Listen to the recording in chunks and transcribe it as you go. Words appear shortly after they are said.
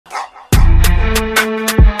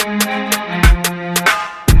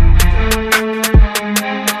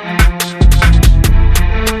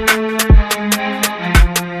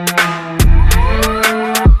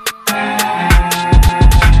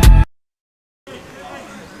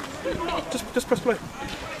Just press play.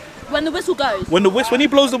 When the whistle goes? When he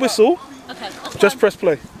blows the whistle, okay, just press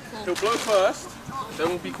play. He'll blow first, then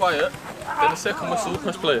we'll be quiet, then the second whistle,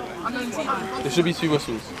 press play. There should be 2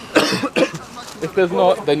 whistles. If there's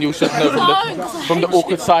not, then you should know from the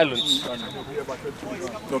awkward silence.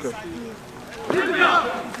 Okay.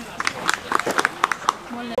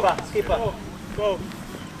 Skipper. Go.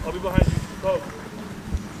 I'll be behind you. Go.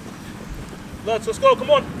 Lads, let's go. Come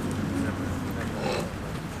on.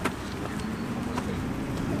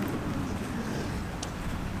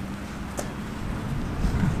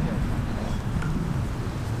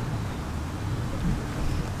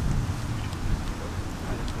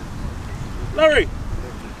 Larry.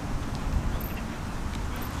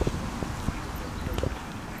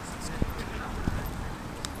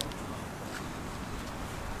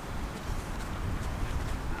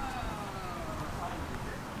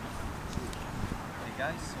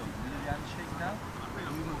 Guys, so really handshake now. You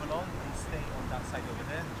move along and stay on that side over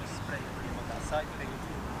there. Just spray your cream on that side. Thank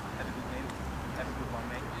you. Have a good day. Have a good one,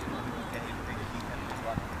 mate. Have a good day. Thank you. Have a good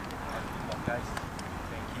one. Have a good one, guys.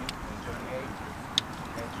 Thank you. Enjoy the game.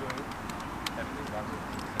 Enjoy it. Have a good one.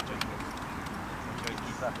 Enjoy the game. Enjoy it,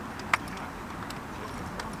 keeper.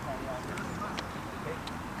 Okay.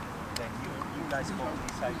 Then you guys go on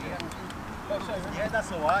this side here. Yeah,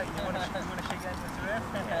 that's alright. You want to shake hands with him?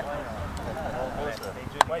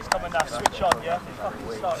 Well, he's coming now, switch on, yeah? He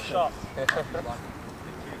fucking starts sharp.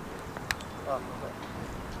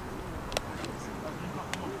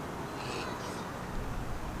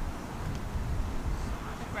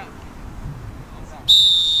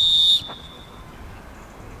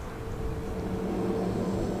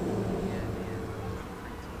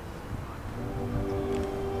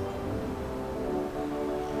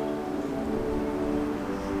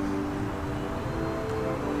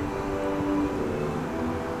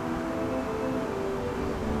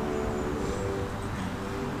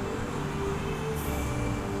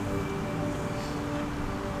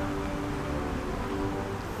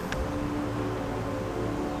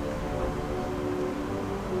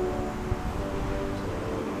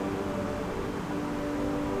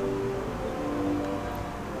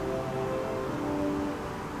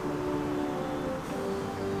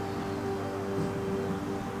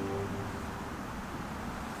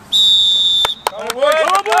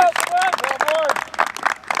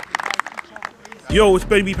 Yo, it's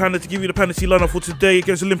Baby Panda to give you the Panda FC lineup for today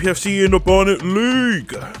against Olympia FC in the PANDA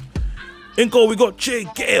League. In goal, we got Jay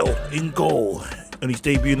Gale in goal, and he's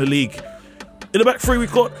debuting in the league. In the back three, we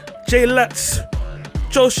got Jay Latz,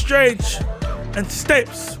 Joe Strange, and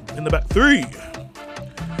Steps in the back three.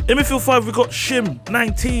 In midfield 5, we got Shim,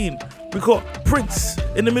 19. We got Prince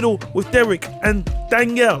in the middle with Derek and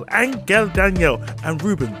Danielle, Danielle, and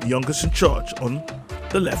Ruben, the youngest in charge, on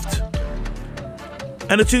the left.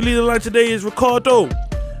 And the 2 leader line today is Ricardo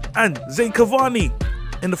and Zain Cavani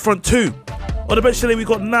in the front 2. On the bench today, we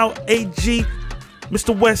got now AG,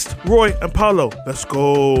 Mr. West, Roy, and Paolo. Let's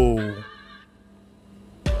go.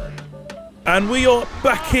 And we are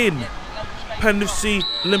back in PANDA FC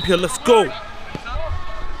Olympia. Let's go.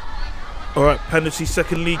 All right, PANDA FC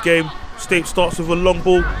second league game. State starts with a long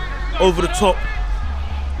ball over the top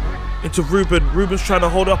into Ruben. Ruben's trying to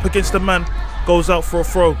hold up against the man. Goes out for a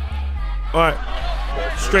throw. All right.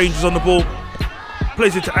 Strange is on the ball.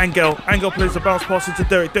 Plays into Angel. Angel plays the bounce pass into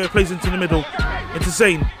Derek. Derek plays into the middle. Into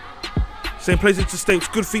Zain. Zain plays into States.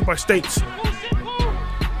 Good feet by States.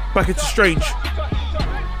 Back into Strange.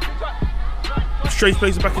 Strange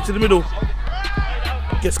plays it back into the middle.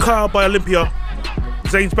 Gets cut out by Olympia.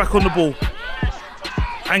 Zane's back on the ball.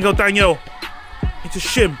 Angel Danielle into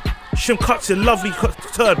Shim. Shim cuts it, lovely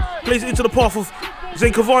turn. Plays it into the path of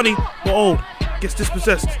Zain Cavani, but oh, gets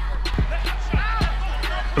dispossessed.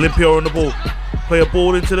 Olympia on the ball. Play a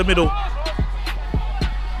ball into the middle.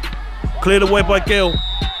 Cleared away by Gale.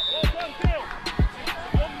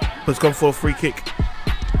 Has gone for a free kick.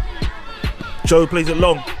 Joe plays it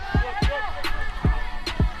long.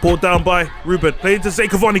 Ball down by Ruben. Play into Zain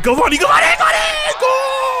Cavani. Cavani! Got it!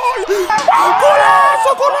 Goal!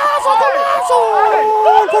 Golazo! Golazo! Golazo!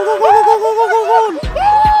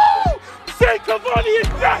 Zain Cavani is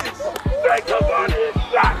back! Zain Cavani is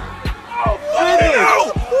back! Oh, fucking hell!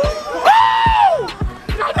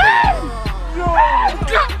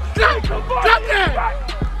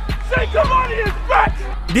 Zain Cavani is back!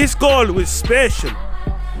 This goal was special.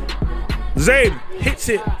 Zain hits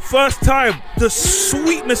it first time. The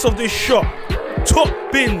sweetness of this shot. Top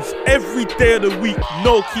bins every day of the week.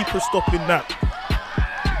 No keeper stopping that.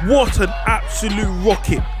 What an absolute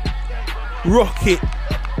rocket. Rocket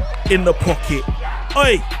in the pocket.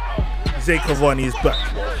 Oi! Zain Cavani is back.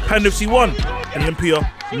 Panda FC 1,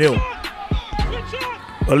 Olympia 0.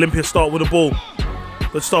 Olympia start with the ball.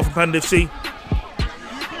 Good start from Panda FC.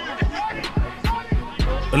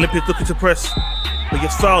 Olympia looking to press, but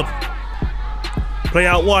gets fouled. Play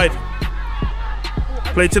out wide.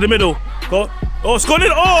 Play to the middle. Got. Oh, it's gone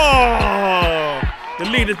in. Oh! The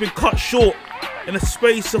lead has been cut short in a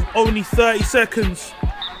space of only 30 seconds.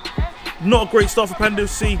 Not a great start for Panda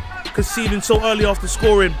FC, conceding so early after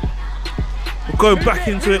scoring. We're going back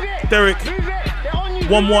into it. Derek,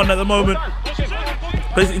 1-1 at the moment.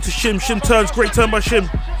 Plays it into Shim. Shim turns. Great turn by Shim.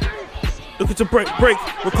 Looking to break.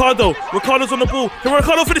 Ricardo. Ricardo's on the ball. Can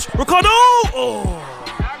Ricardo finish? Ricardo! Oh!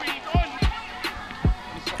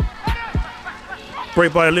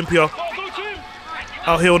 Break by Olympia.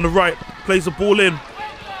 Out here on the right. Plays the ball in.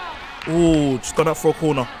 Ooh, just gone out for a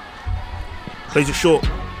corner. Plays it short.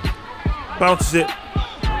 Bounces it.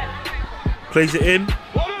 Plays it in.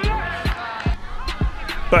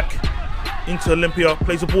 Back into Olympia.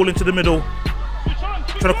 Plays the ball into the middle.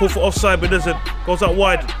 Trying to call for offside, but doesn't. Goes out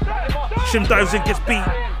wide. Shim dives in, gets beat.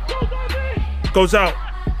 Goes out.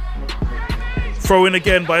 Throw in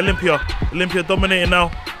again by Olympia. Olympia dominating now.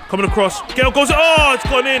 Coming across. Gale goes. Oh, it's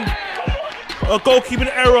gone in. A goalkeeping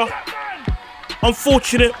error.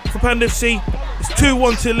 Unfortunate for Panda FC. It's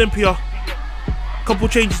 2-1 to Olympia. Couple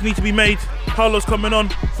changes need to be made. Carlos coming on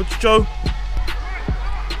for Joe.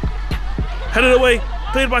 Headed away.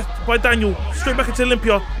 Played by Daniel. Straight back into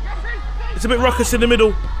Olympia. It's a bit ruckus in the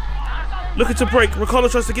middle. Looking to break. Ricardo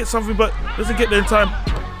tries to get something, but doesn't get there in time.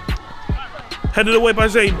 Headed away by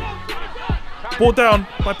Zane. Ball down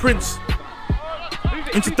by Prince.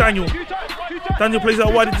 Into Daniel. Daniel plays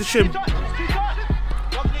out wide into Shim.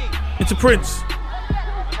 Into Prince.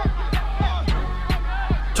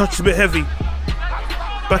 Touch is a bit heavy.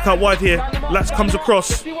 Back out wide here. Latz comes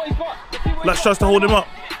across. Latz tries to hold him up.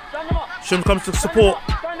 Shim comes to support.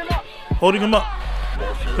 Holding him up.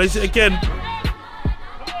 Plays it again.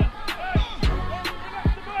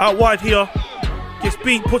 Out wide here. Gets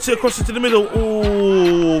beat. Puts it across into the middle.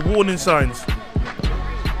 Ooh, warning signs.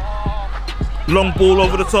 Long ball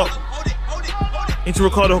over the top. Into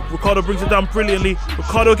Ricardo. Ricardo brings it down brilliantly.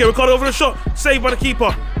 Ricardo again. Ricardo over the shot. Saved by the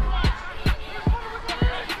keeper.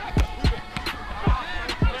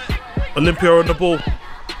 Olympia on the ball.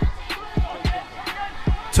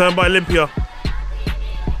 Turn by Olympia.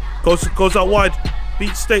 Goes out wide.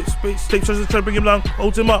 Beats Stakes. Stakes tries to try to bring him down.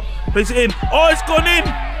 Holds him up. Plays it in. Oh, it's gone in.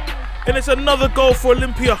 And it's another goal for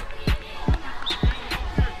Olympia.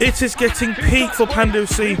 It is getting peak for Panda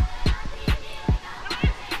FC.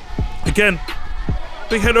 Again.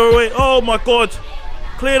 Big header away. Oh my God.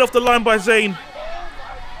 Cleared off the line by Zane.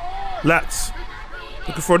 Latz.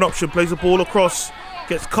 Looking for an option. Plays the ball across.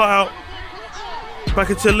 Gets cut out. Back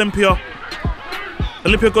into Olympia.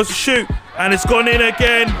 Olympia goes to shoot. And it's gone in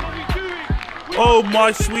again. Oh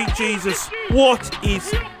my sweet Jesus. What is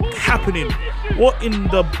happening? What in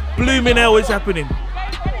the blooming hell is happening?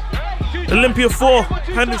 Olympia 4.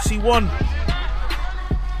 Panda FC 1.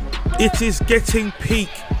 It is getting peak.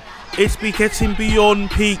 It's getting beyond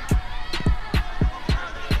peak.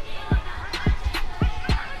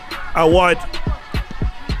 Out wide.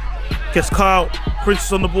 Gets cut out. Prince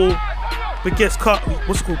is on the ball. But gets cut.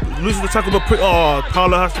 What's it called? Loses the tackle, but oh,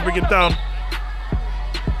 Paolo has to bring him down.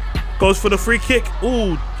 Goes for the free kick.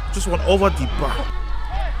 Ooh, just went over the bar.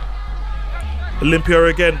 Olympia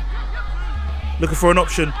again. Looking for an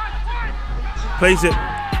option. Plays it.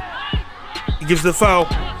 He gives the foul.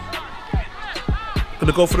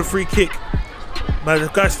 Gonna go for the free kick. Man, the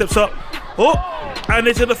guy steps up. Oh, and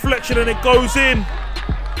it's a deflection and it goes in.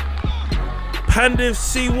 Panda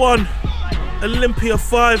FC 1, Olympia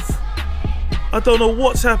 5. I don't know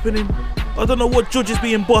what's happening. I don't know what judge is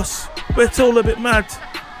being boss, but it's all a bit mad.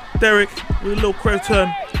 Derek with a little crowd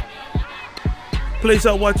turn. Plays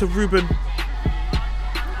out wide to Ruben.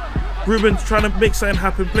 Ruben's trying to make something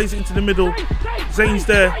happen. Plays it into the middle. Zane's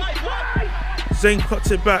there. Zane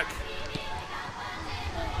cuts it back.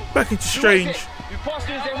 Back into Strange.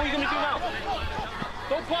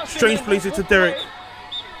 Strange plays it to Derek.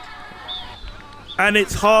 And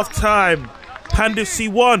it's half time. Panda FC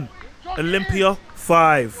 1, Olympia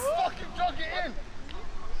 5.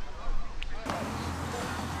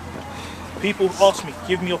 People ask me,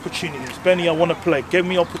 give me opportunities. Benny, I want to play. Give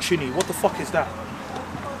me opportunity. What the fuck is that?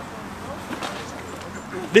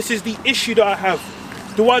 This is the issue that I have.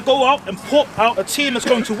 Do I go out and put out a team that's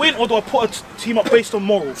going to win, or do I put a team up based on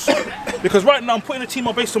morals? Because right now I'm putting a team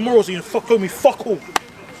up based on morals and you're going me fuck all.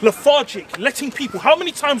 Lethargic, letting people, how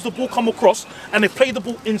many times the ball come across and they play the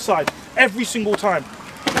ball inside? Every single time.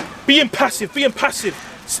 Being passive.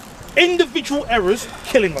 Individual errors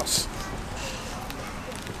killing us.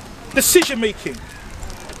 Decision making.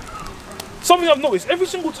 Something I've noticed, every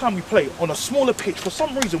single time we play on a smaller pitch, for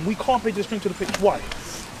some reason we can't play the strength of the pitch. Why?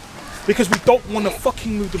 Because we don't want to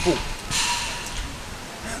fucking move the ball.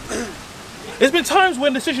 There's been times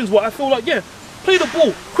when decisions where I feel like, yeah, play the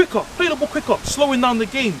ball quicker, slowing down the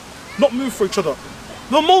game, not move for each other.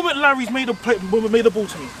 The moment Larry's made the ball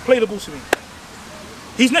to me, play the ball to me,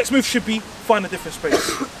 his next move should be find a different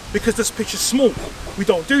space. Because this pitch is small. We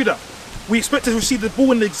don't do that. We expect to receive the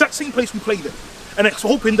ball in the exact same place we played it. And it's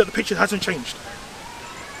hoping that the pitch hasn't changed.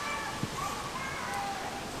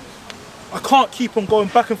 I can't keep on going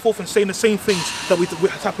back and forth and saying the same things that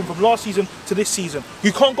has happened from last season to this season.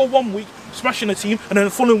 You can't go 1 week smashing a team and then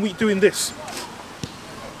the following week doing this.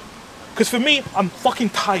 Because for me, I'm fucking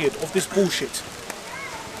tired of this bullshit.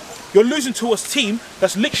 You're losing to a team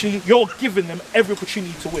that's literally, you're giving them every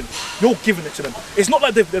opportunity to win. You're giving it to them. It's not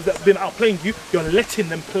like they've been outplaying you. You're letting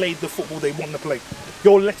them play the football they want to play.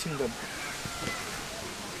 You're letting them.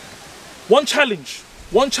 One challenge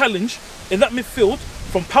in that midfield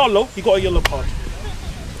from Paolo, he got a yellow card.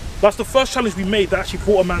 That's the first challenge we made that actually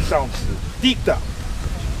brought a man down. Deep that.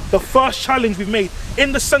 The first challenge we made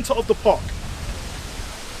in the centre of the park.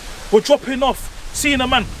 We're dropping off, seeing a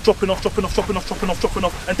man dropping off,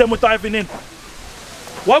 and then we're diving in.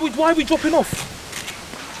 Why are we dropping off?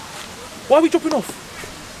 Why are we dropping off?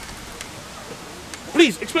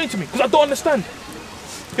 Please explain to me, because I don't understand.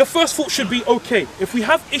 Your first thought should be, okay, if we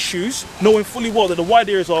have issues, knowing fully well that the wide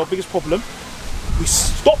areas are our biggest problem, we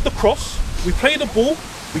stop the cross, we play the ball,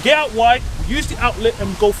 we get out wide, we use the outlet and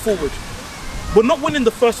we go forward. We're not winning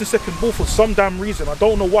the first and second ball for some damn reason. I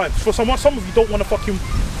don't know why. For some of you don't want to fucking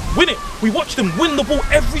win it. We watch them win the ball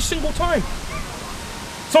every single time.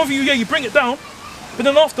 Some of you, yeah, you bring it down, but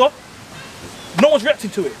then after, no one's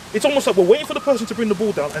reacting to it. It's almost like we're waiting for the person to bring the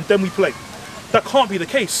ball down and then we play. That can't be the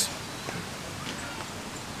case.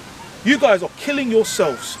 You guys are killing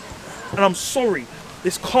yourselves. And I'm sorry,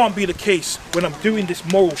 this can't be the case when I'm doing this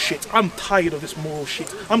moral shit. I'm tired of this moral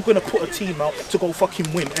shit. I'm going to put a team out to go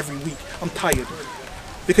fucking win every week. I'm tired.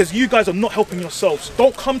 Because you guys are not helping yourselves.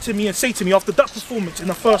 Don't come to me and say to me after that performance in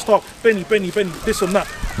the first half, Benny, this and that.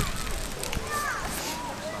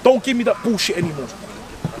 Don't give me that bullshit anymore.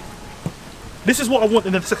 This is what I want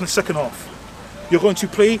in the second half. You're going to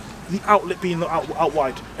play the outlet being out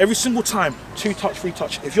wide. Every single time, 2 touch, 3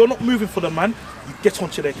 touch. If you're not moving for the man, you get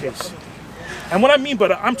onto their case. And what I mean by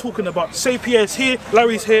that, I'm talking about, say Pierre's here,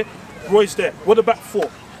 Larry's here, Roy's there. What the back four?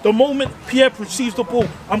 The moment Pierre receives the ball,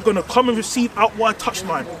 I'm going to come and receive out wide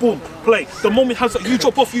touchline. Boom, play. The moment has that, you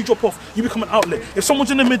drop off, you become an outlet. If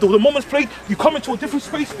someone's in the middle, the moment's played, you come into a different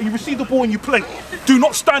space and you receive the ball and you play. Do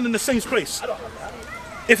not stand in the same space.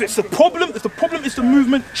 If it's the problem, if the problem is the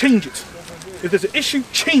movement, change it. If there's an issue,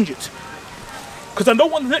 change it. Because I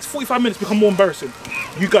don't want the next 45 minutes to become more embarrassing.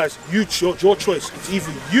 You guys, your choice. It's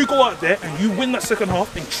either you go out there and you win that second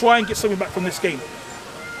half and try and get something back from this game.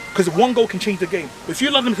 Because one goal can change the game. But if you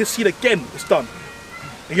allow them to concede again, it's done.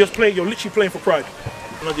 And you're literally playing for pride.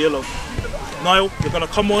 Another yellow. Niall, you're going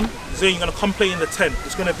to come on. Zayn, you're going to come play in the 10.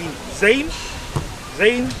 It's going to be Zayn,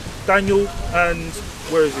 Daniel, and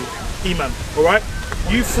where is he? E-Man. Alright?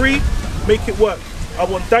 You three, make it work. I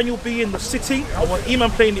want Daniel being the sitting. I want E-Man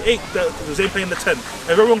playing the 8, Zayn playing the 10. Have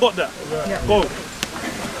everyone got that? Yeah. Go.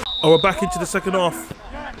 Oh, we're back into the second half.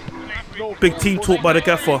 Big team talk by the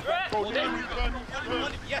gaffer.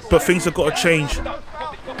 But things have got to change.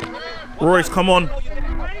 Royce, come on.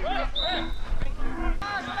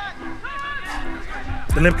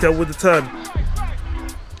 Olympia with the turn.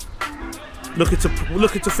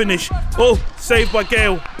 Looking to finish. Oh, saved by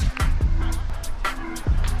Gale.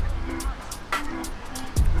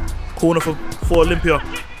 Corner for Olympia.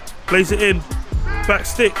 Plays it in. Back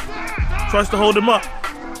stick. Tries to hold him up.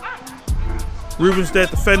 Ruben's there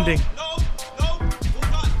defending.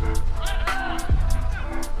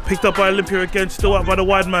 Picked up by Olympia again, still out by the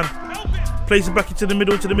wide man. Plays it back into the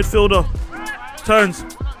middle, to the midfielder. Turns.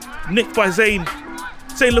 Nicked by Zayn.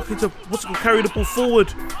 Zayn looking to carry the ball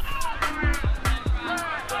forward.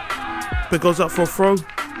 But goes up for a throw.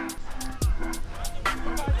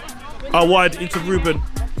 Out wide into Ruben.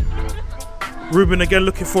 Ruben again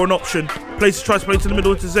looking for an option. Tries to play into the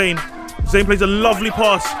middle into Zayn. Zayn plays a lovely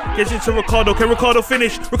pass. Gets into Ricardo. Can Ricardo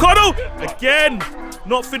finish? Ricardo! Again!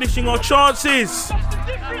 Not finishing our chances.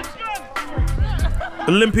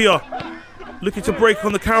 Olympia looking to break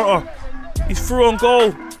on the counter. He's through on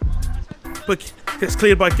goal. But gets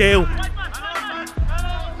cleared by Gale.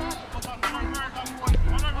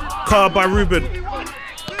 Caught by Ruben.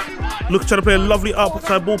 Trying to play a lovely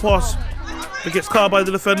outside ball pass. But gets caught by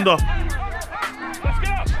the defender.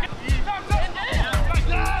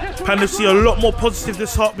 Panda FC a lot more positive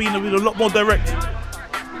this start, being a lot more direct.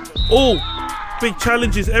 Oh, big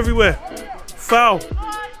challenges everywhere. Foul.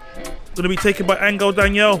 Going to be taken by Angel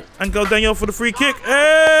Daniel. Angel Daniel for the free kick.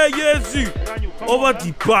 Hey, Yezu. Over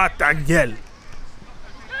the bar, Daniel.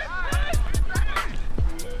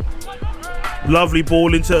 Lovely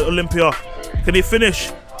ball into Olympia. Can he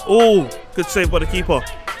finish? Oh, good save by the keeper.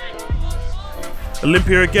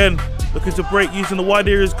 Olympia again. Looking to break, using the wide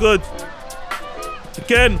area is good.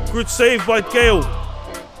 Again, good save by Gale.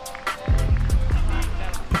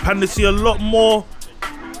 Panda FC a lot more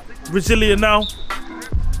resilient now.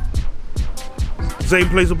 Zane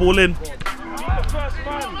plays the ball in.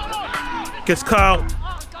 Gets cut out.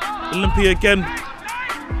 Olympia again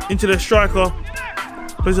into their striker.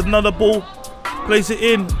 Plays another ball. Plays it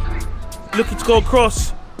in. Looking to go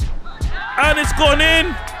across. And it's gone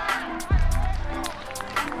in.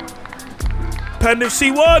 Panda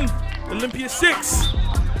FC 1. Olympia 6.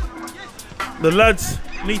 The lads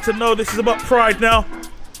need to know this is about pride now.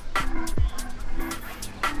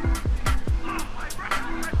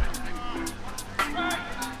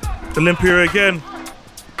 Olympia again.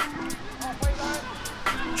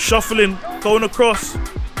 Shuffling, going across.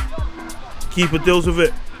 Keeper deals with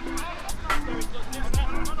it.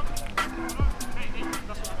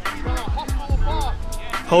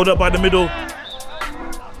 Hold up by the middle.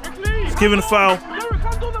 He's giving a foul.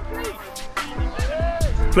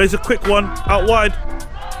 Plays a quick one, out wide.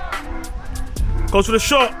 Goes for the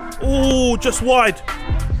shot. Ooh, just wide.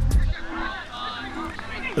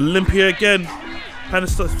 Olympia again.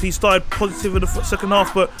 He started positive in the second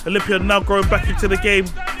half, but Olympia now growing back into the game.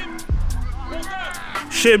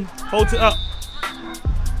 Shim holds it up.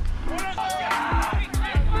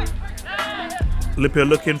 Olympia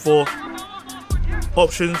looking for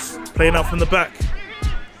options, playing out from the back.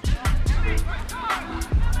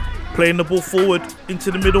 Playing the ball forward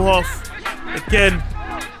into the middle half. Again,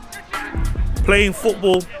 playing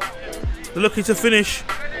football. They're looking to finish.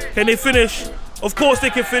 Can they finish? Of course they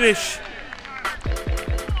can finish.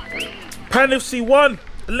 Panda FC 1,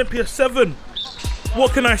 Olympia 7.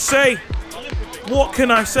 What can I say? What can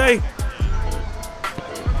I say?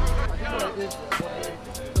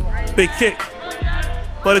 Big kick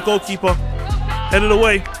by the goalkeeper. Headed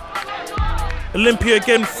away. Olympia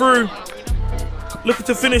again through. Looking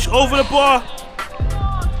to finish over the bar.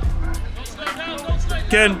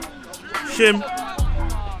 Again, Shim.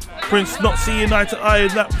 Prince not seeing eye to eye in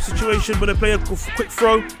that situation, but they play a quick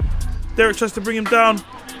throw. Derek tries to bring him down.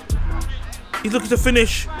 He's looking to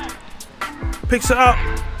finish. Picks it up.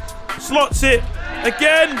 Slots it.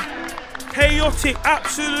 Again. Chaotic.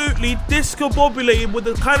 Absolutely discombobulated with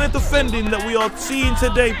the kind of defending that we are seeing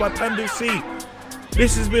today by Panda FC.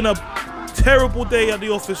 This has been a terrible day at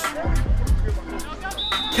the office.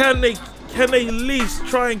 Can they at least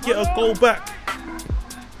try and get a goal back?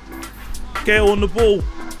 Gale on the ball.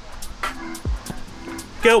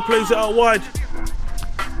 Gale plays it out wide.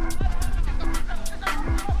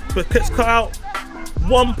 But gets cut out.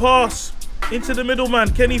 One pass into the middle man.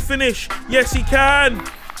 Can he finish? Yes, he can.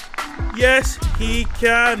 Yes, he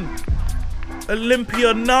can.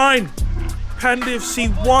 Olympia 9. Panda FC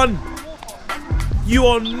 1. You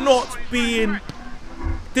are not being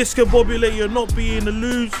discombobulated. You're not being a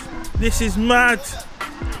lose. This is mad.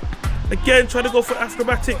 Again, trying to go for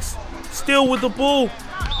acrobatics. Still with the ball.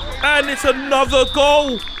 And it's another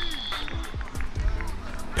goal.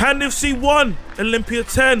 Panda FC 1, Olympia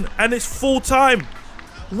 10, and it's full time.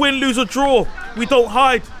 Win, lose or draw, we don't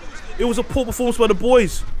hide. It was a poor performance by the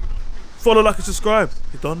boys. Follow, like and subscribe.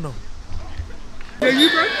 You don't know. Yeah, you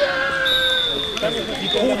bro. You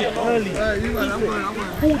called it early.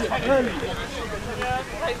 Called it early.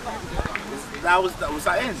 That was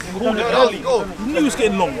that in. Called it early. You knew it was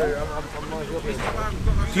getting long. Do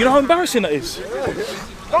you know how embarrassing that is?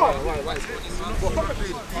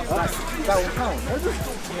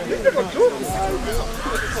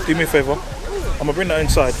 Do me a favour. I'm gonna bring that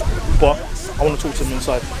inside, but I want to talk to them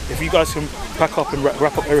inside. If you guys can pack up and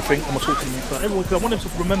wrap up everything, I'm gonna talk to them inside. Everyone, I want them to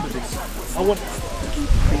remember this. I want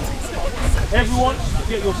everyone to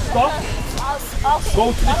get your stuff,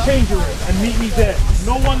 go to the changing room and meet me there.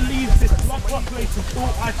 No one leaves this blood place until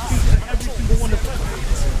I speak to every single one of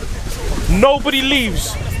them. Nobody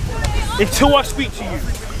leaves until I speak to you.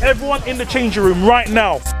 Everyone in the changing room right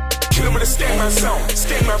now. Kill him with a sting my zone,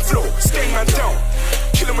 sting my flow, sting my dome.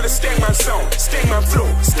 Kill him with a sting my zone, sting my flow,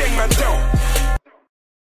 sting my dome.